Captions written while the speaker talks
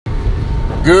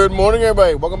Good morning,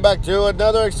 everybody. Welcome back to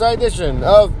another exciting edition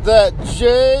of That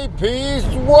JP's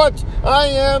What? I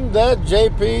am That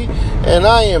JP, and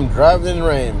I am driving in the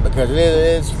rain because it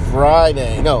is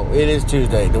Friday. No, it is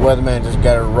Tuesday. The weatherman just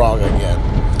got it wrong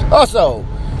again. Also,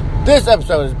 this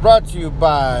episode is brought to you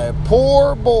by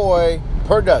Poor Boy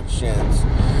Productions.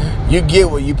 You get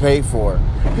what you pay for.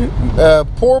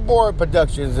 Poor Boy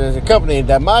Productions is a company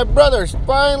that my brother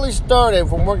finally started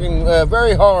from working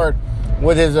very hard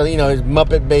with his, his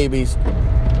Muppet babies.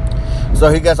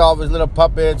 So he gets all of his little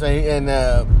puppets, and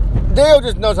Daniel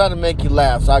just knows how to make you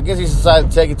laugh. So I guess he's decided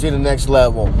to take it to the next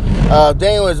level.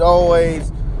 Daniel is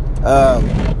always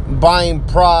buying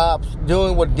props,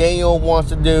 doing what Daniel wants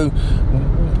to do.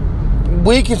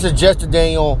 We can suggest to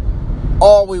Daniel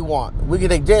all we want. We can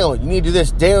say, Daniel, you need to do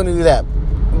this, Daniel, you need to do that.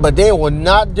 But Daniel will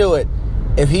not do it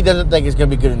if he doesn't think it's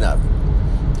going to be good enough.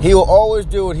 He will always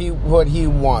do what he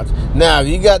wants. Now,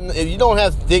 if you don't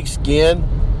have thick skin,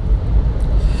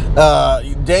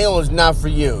 Daniel is not for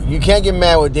you. You can't get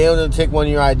mad with Daniel doesn't take one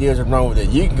of your ideas and run with it.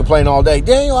 You can complain all day.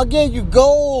 Daniel, I gave you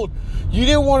gold. You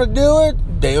didn't want to do it.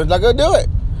 Daniel's not going to do it.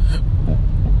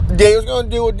 Daniel's going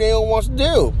to do what Daniel wants to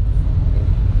do.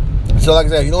 So, like I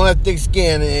said, if you don't have thick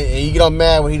skin and you get all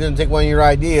mad when he doesn't take one of your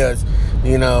ideas,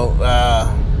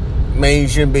 man, you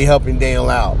shouldn't be helping Daniel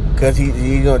out because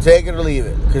he's going to take it or leave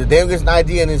it. Because if Daniel gets an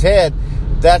idea in his head,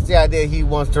 that's the idea he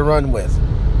wants to run with.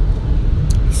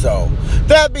 So,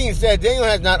 that being said, Daniel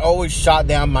has not always shot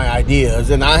down my ideas,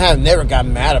 and I have never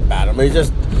gotten mad about them. It's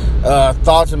just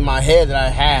thoughts in my head that I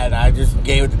had. I just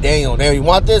gave it to Daniel. Daniel, you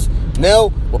want this?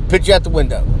 No? We'll pitch you out the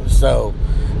window. So,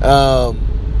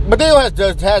 but Daniel has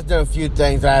done a few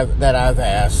things that I've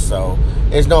asked, so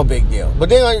it's no big deal. But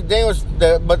Daniel's,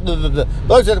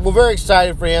 we're very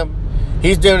excited for him.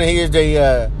 He is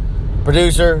the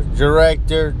producer,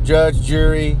 director, judge,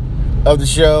 jury of the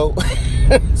show.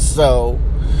 So,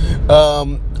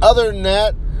 other than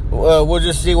that, we'll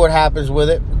just see what happens with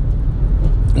it.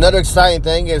 Another exciting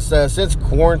thing is since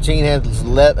quarantine has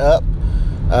let up,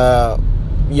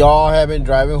 y'all have been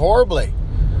driving horribly.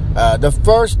 The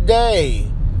first day,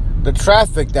 the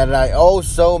traffic that I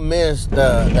so missed,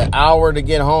 the hour to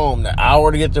get home, the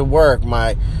hour to get to work,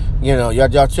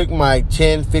 y'all took my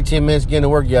 10, 15 minutes getting to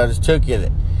work, y'all just took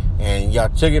it, and y'all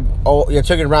took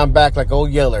it around back like Old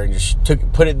Yeller and just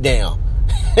put it down.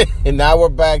 And now we're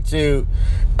back to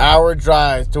hour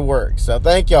drives to work. So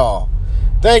thank y'all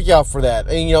for that.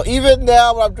 And even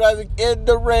now when I'm driving in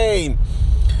the rain,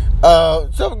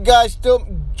 some guys still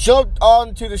jumped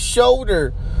onto the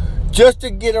shoulder just to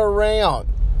get around.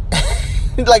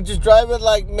 Like just driving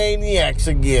like maniacs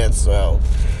again. So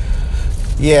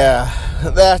yeah,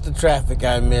 that's the traffic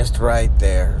I missed right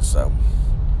there. So,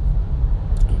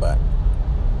 but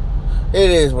it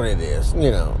is what it is.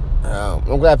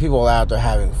 I'm glad people are out there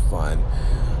having fun.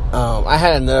 I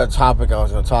had another topic I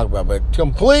was going to talk about, but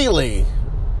completely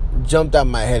jumped out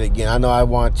my head again. I know I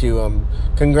want to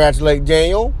congratulate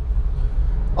Daniel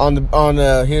on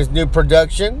his new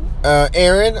production.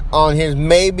 Aaron on his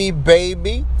Maybe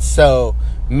Baby. So,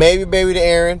 Maybe Baby to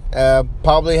Aaron.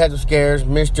 Probably had some scares.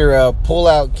 Mr.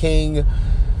 Pull-Out King.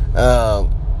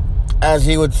 As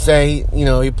he would say,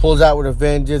 he pulls out with a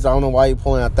vengeance. I don't know why he's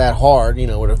pulling out that hard,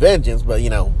 with a vengeance. But,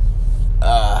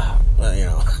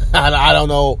 I don't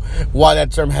know why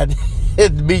that term had to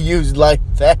be used like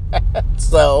that.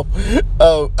 So,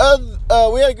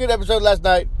 we had a good episode last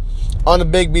night on the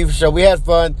Big Beef Show. We had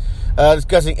fun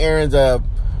discussing Aaron's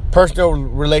personal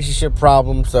relationship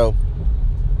problems. So,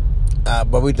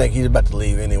 but we think he's about to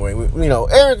leave anyway.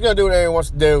 Aaron's going to do what Aaron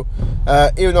wants to do,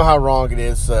 even though how wrong it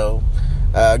is. So,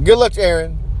 good luck to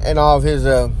Aaron and all of his,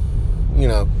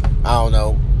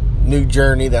 new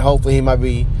journey that hopefully he might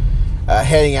be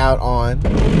heading out on.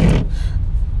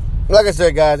 Like I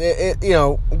said, guys, a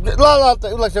lot of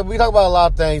things. Like I said, we talk about a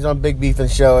lot of things on Big Beef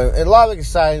and Show, and a lot of it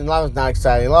exciting, a lot of it's not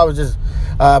exciting, a lot of it just,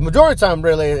 majority of the time,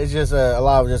 really, it's just a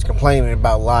lot of just complaining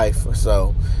about life.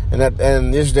 So,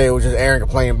 and this day was just Aaron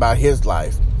complaining about his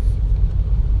life.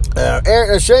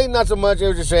 Shane, not so much. It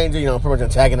was just Shane, pretty much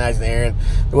antagonizing Aaron.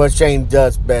 What Shane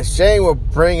does best. Shane will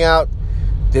bring out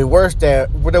the worst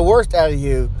out of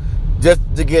you just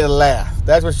to get a laugh.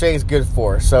 That's what Shane's good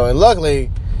for. So, and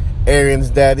luckily,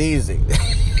 Aaron's that easy.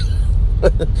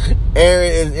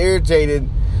 Aaron is irritated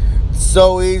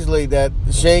so easily that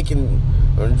Shane can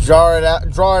draw it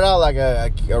out like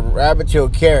a rabbit to a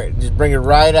carrot, and just bring it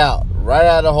right out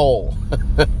of the hole.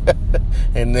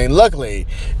 And then luckily,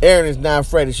 Aaron is not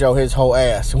afraid to show his whole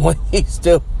ass when he's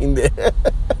doing this.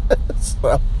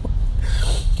 So,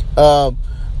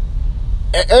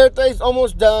 everything's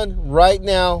almost done right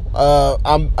now.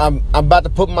 I'm about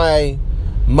to put my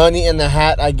money in the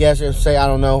hat, I guess, and say, I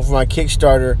don't know, for my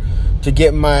Kickstarter to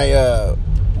get my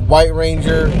White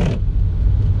Ranger.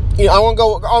 You know, I want to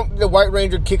go on the White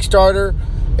Ranger Kickstarter.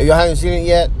 If you haven't seen it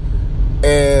yet,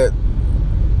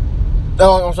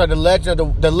 I'm sorry, the Legend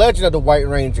of the White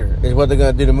Ranger is what they're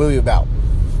going to do the movie about.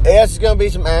 Yes, it's going to be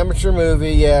some amateur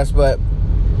movie, yes, but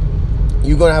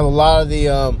you're going to have a lot of the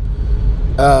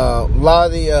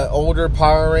older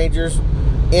Power Rangers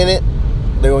in it.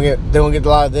 They're going to get a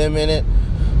lot of them in it.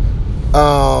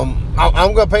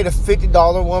 I'm going to pay the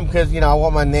 $50 one because, you know, I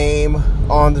want my name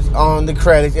on the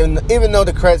credits. And even though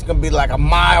the credits going to be like a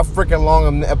mile freaking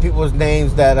long of people's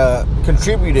names that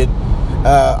contributed,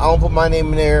 I won't put my name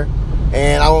in there.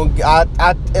 And I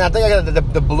think I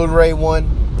got the Blu-ray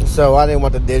one. So I didn't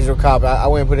want the digital copy. I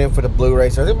went and put in for the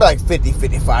Blu-ray. So it'd be like $50,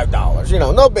 $55. You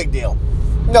know, no big deal.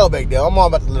 No big deal. I'm all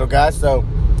about the little guys. So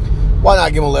why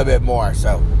not give him a little bit more?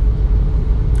 So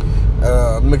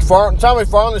Tom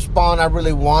McFarlane's Spawn I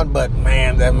really want, but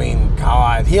man, I mean,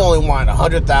 God, he only wanted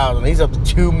 $100,000. He's up to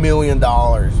 $2 million.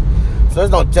 So there's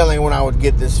no telling when I would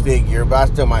get this figure, but I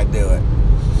still might do it.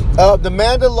 The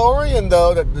Mandalorian,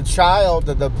 though, the child,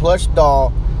 the plush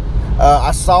doll,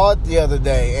 I saw it the other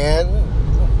day, and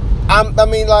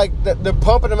they're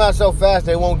pumping them out so fast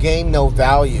they won't gain no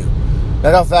value.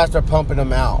 That's how fast they're pumping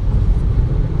them out.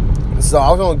 So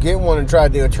I was gonna get one and try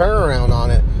to do a turnaround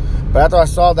on it, but after I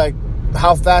saw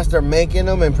how fast they're making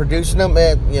them and producing them,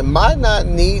 man, you might not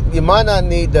need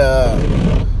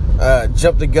to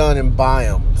jump the gun and buy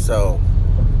them. So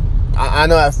I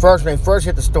know at first when they first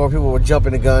hit the store, people were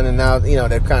jumping the gun, and now, you know,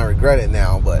 they kind of regret it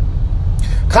now. But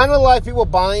kind of like people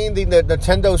buying the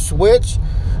Nintendo Switch.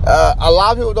 A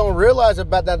lot of people don't realize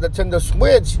about that Nintendo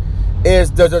Switch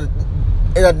is there's a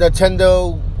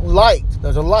Nintendo Lite.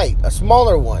 There's a Lite, a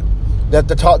smaller one that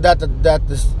the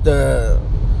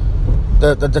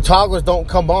toggles don't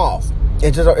come off.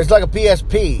 It's like a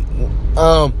PSP.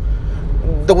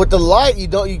 With the Lite,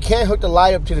 you can't hook the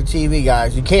Lite up to the TV,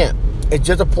 guys. You can't. It's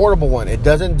just a portable one. It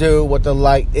doesn't do what the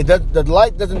Lite. The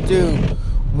Lite doesn't do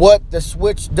what the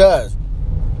Switch does.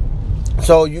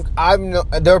 So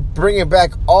they're bringing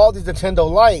back all these Nintendo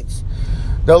Lights.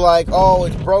 They're like, oh,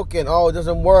 it's broken. Oh, it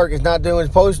doesn't work. It's not doing what it's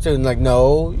supposed to. And like,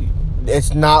 no,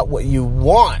 it's not what you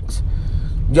want.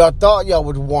 Y'all thought y'all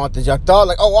would want this. Y'all thought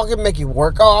like, oh, I can make it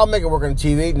work. Oh, I'll make it work on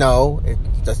TV. No,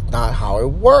 that's not how it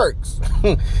works.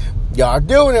 Y'all are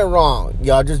doing it wrong.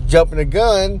 Y'all just jumping the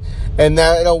gun, and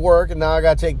now it'll work, and now I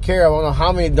got to take care of I don't know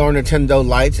how many darn Nintendo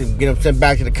Lights and get them sent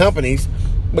back to the companies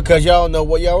because y'all know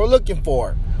what y'all were looking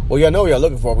for. Well, y'all know what y'all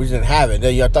looking for. We just didn't have it.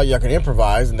 Then y'all thought y'all could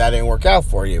improvise, and that didn't work out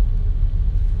for you.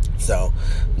 So,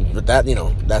 but that, you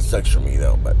know, that sucks for me,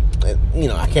 though. But, you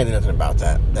know, I can't do nothing about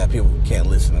that. That people can't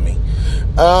listen to me.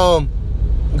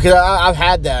 Because I've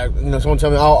had that. You know, someone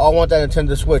tell me, oh, I want that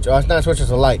Nintendo Switch. Oh, it's not a Switch,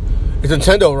 it's a Lite. It's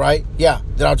Nintendo, right? Yeah.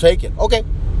 Then I'll take it. Okay.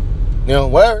 You know,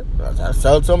 whatever. I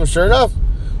sell it to them, sure enough.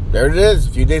 There it is. A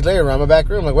few days later, around my back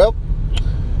room. Like, well,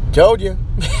 told you.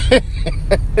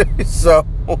 So,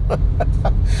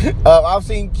 I've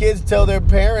seen kids tell their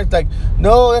parents, like,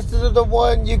 no, this is the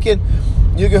one you can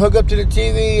hook up to the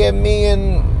TV and me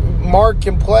and Mark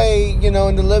can play, you know,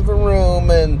 in the living room.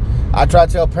 And I try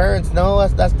to tell parents, no,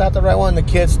 that's not the right one. The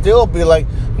kids still be like,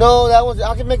 no,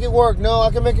 I can make it work. No, I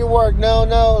can make it work. No.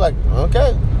 Like,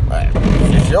 okay.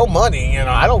 It's your money, you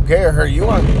know. I don't care. You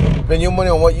want to spend your money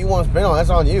on what you want to spend on. That's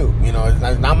on you. You know,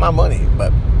 it's not my money.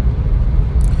 But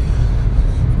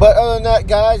other than that,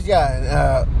 guys,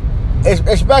 yeah.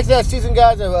 Expect that season,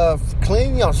 guys, of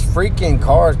cleaning your freaking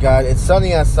cars, guys. It's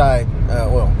sunny outside.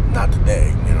 Well, not today,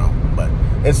 you know, but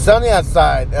it's sunny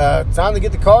outside. Time to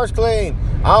get the cars clean.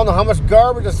 I don't know how much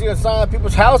garbage I see inside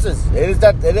people's houses. It is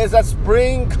that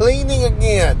spring cleaning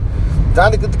again.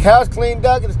 Time to get the cows cleaned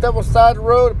up, get the stuff on the side of the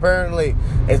road. Apparently,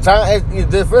 it's time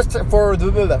for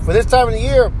this time of the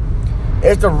year.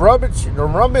 It's the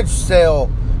rummage sale.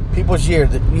 People's year.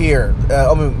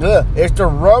 It's the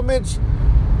rummage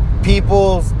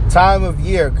people's time of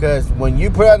year, because when you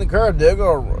put it on the curb, they're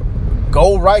gonna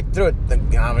go right through it.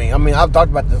 I mean, I've talked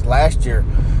about this last year.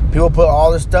 People put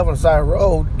all this stuff on the side of the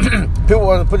road. People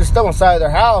want to put this stuff on the side of their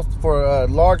house for a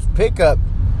large pickup,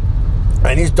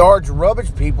 and these large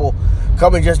rubbish people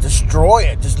come and just destroy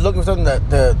it, just looking for something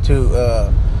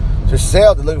to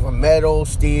sell. They're looking for metal,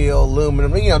 steel,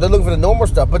 aluminum. You know, they're looking for the normal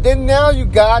stuff. But then now you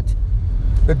got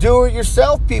the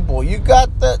do-it-yourself people. You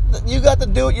got the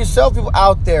do-it-yourself people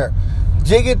out there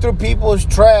digging through people's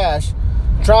trash,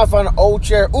 trying to find an old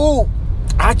chair. Ooh,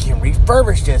 I can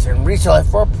refurbish this and resell it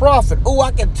for a profit. Ooh,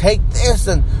 I can take this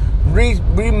and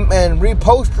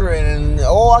reposter it, and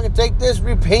I can take this,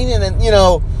 repaint it, and you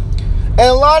know, And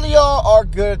a lot of y'all are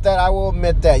good at that. I will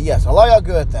admit that. Yes, a lot of y'all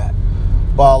good at that.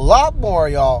 But a lot more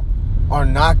of y'all are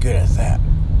not good at that.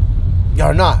 Y'all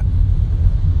are not.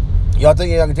 Y'all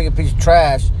think y'all can take a piece of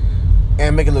trash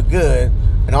and make it look good,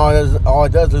 and all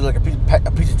it does is look like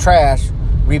a piece of trash,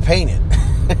 repaint it.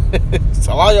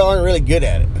 So a lot of y'all aren't really good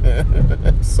at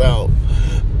it. So,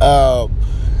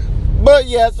 but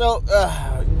yeah, so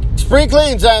spring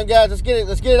cleaning time, guys. Let's get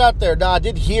it out there. Now, I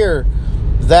did hear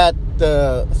that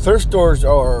the thrift stores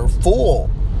are full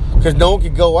because no one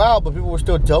could go out, but people were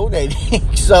still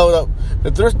donating. So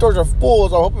the thrift stores are full.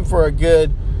 So I'm hoping for a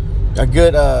good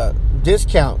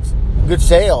discounts, good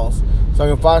sales, so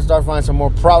I can start finding some more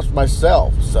props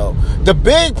myself. So the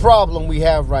big problem we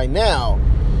have right now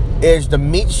is the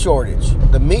meat shortage.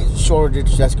 The meat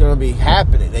shortage that's going to be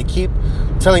happening. They keep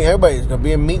telling everybody there's going to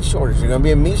be a meat shortage. There's going to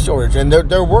be a meat shortage, and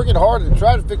they're working hard to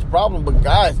try to fix the problem. But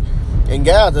guys and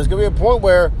gals, there's going to be a point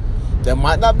where there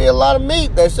might not be a lot of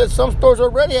meat. They said some stores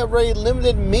already have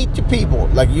limited meat to people.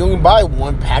 Like, you can buy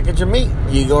one package of meat.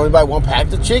 You can only buy one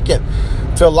package of chicken.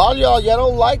 So a lot of y'all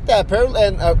don't like that. Apparently,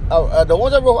 and the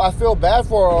ones I feel bad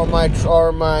for are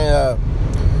my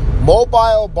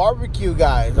mobile barbecue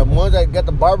guys. The ones that got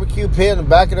the barbecue pit in the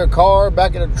back of their car,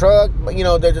 back of their truck. You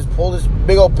know, they just pull this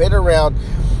big old pit around.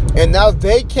 And now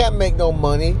they can't make no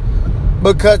money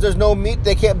because there's no meat.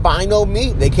 They can't buy no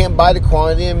meat. They can't buy the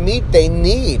quantity of meat they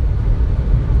need.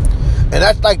 And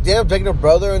that's like them taking a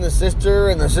brother and a sister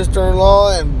and a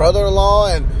sister-in-law and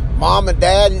brother-in-law and mom and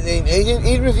dad. And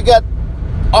even if you got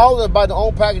all of them by their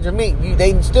own package of meat,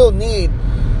 they still need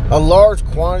a large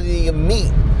quantity of meat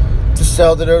to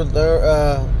sell to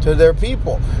their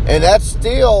people. And that's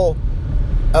still,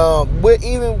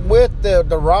 even with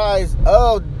the rise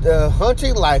of the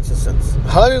hunting licenses.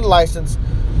 Hunting licenses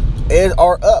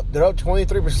are up. They're up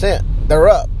 23%. They're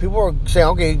up. People are saying,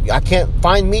 okay, I can't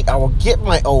find meat. I will get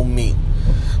my own meat.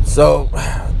 So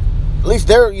at least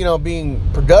they're, being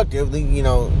productive.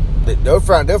 They'll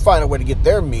find a way to get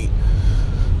their meat.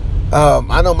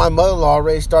 I know my mother-in-law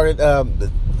already started.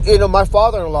 My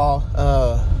father-in-law,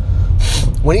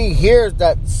 when he hears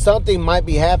that something might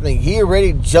be happening, he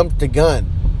already jumped the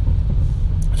gun.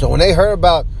 So when they heard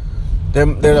about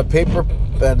there's a paper,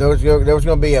 there was going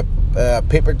to be a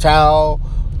paper towel,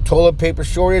 toilet paper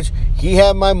shortage, he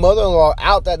had my mother-in-law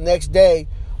out that next day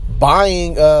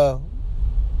buying paper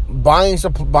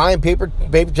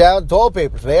towels, toilet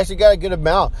paper. So they actually got a good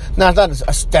amount. Now, it's not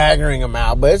a staggering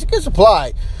amount, but it's a good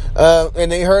supply.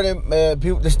 And they heard him,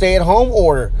 the stay-at-home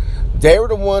order. They were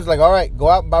the ones like, all right, go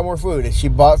out and buy more food. And she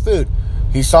bought food.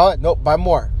 He saw it. Nope, buy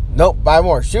more. Nope, buy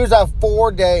more. She was out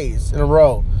 4 days in a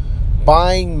row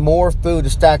buying more food to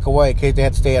stack away in case they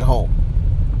had to stay at home.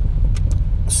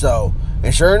 So,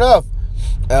 and sure enough,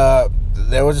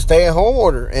 there was a stay-at-home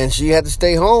order, and she had to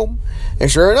stay home.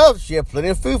 And sure enough, she had plenty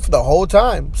of food for the whole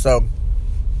time. So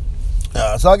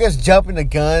I guess jumping the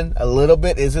gun a little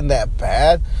bit isn't that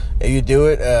bad if you do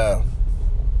it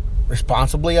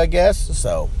responsibly, I guess.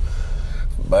 So,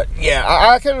 but yeah,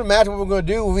 I can't imagine what we're going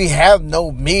to do when we have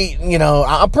no meat.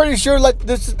 I'm pretty sure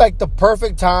this is like the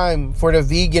perfect time for the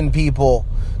vegan people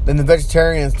and the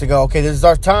vegetarians to go, okay, this is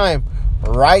our time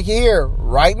right here,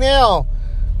 right now,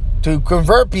 to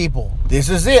convert people. This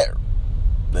is it.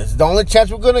 This is the only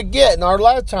chance we're going to get in our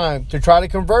lifetime to try to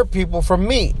convert people from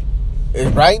meat.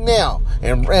 Is right now.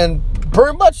 And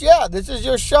pretty much, yeah, this is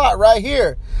your shot right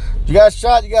here. You got a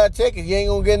shot, you got to take it. You ain't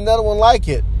going to get another one like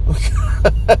it.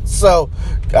 So,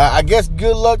 I guess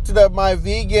good luck to my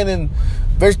vegan and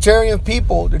vegetarian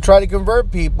people to try to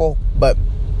convert people. But,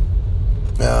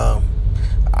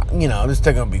 this is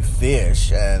still going to be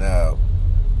fish. And,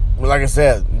 like I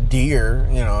said, deer,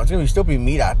 it's going to still be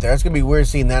meat out there. It's going to be weird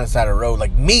seeing that on the side of the road.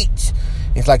 Like meat.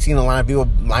 It's like seeing a line of people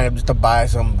line up just to buy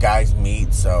some guy's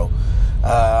meat. So,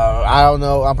 I don't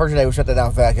know. I'm pretty sure they would shut that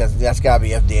down fast because that's got to be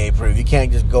FDA approved. You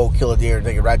can't just go kill a deer and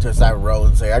take it right to the side of the road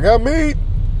and say, I got meat.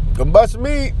 Go buy some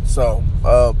meat. So,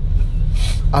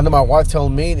 I know my wife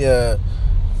told me to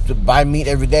buy meat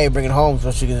every day, bring it home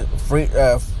so she can freeze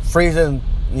it,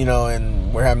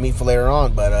 and we're having meat for later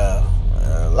on. But,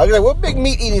 like I said, we're a big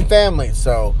meat eating family.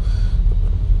 So,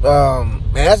 and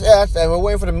we're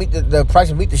waiting for the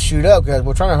price of meat to shoot up because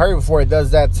we're trying to hurry before it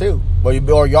does that too.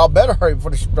 Or y'all better hurry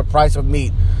before the price of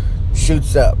meat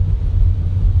shoots up.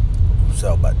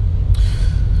 So, but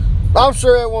I'm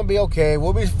sure it won't be okay.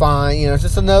 We'll be fine. It's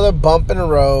just another bump in the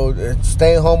road. It's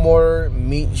stay-at-home order,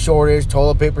 meat shortage,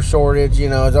 toilet paper shortage.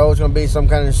 There's always going to be some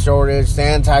kind of shortage,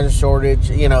 sanitizer shortage.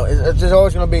 It's just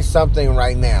always going to be something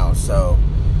right now. So,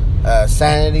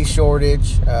 sanity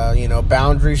shortage,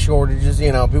 boundary shortages.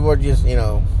 People are just,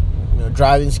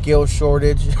 driving skill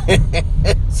shortage.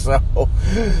 So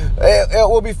it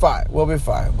will be fine. We'll be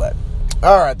fine. But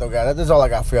all right, though, guys, that's all I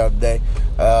got for y'all today.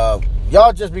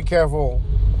 Y'all just be careful.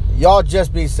 Y'all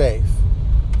just be safe.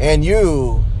 And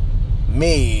you,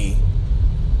 me,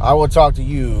 I will talk to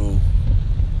you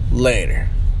later.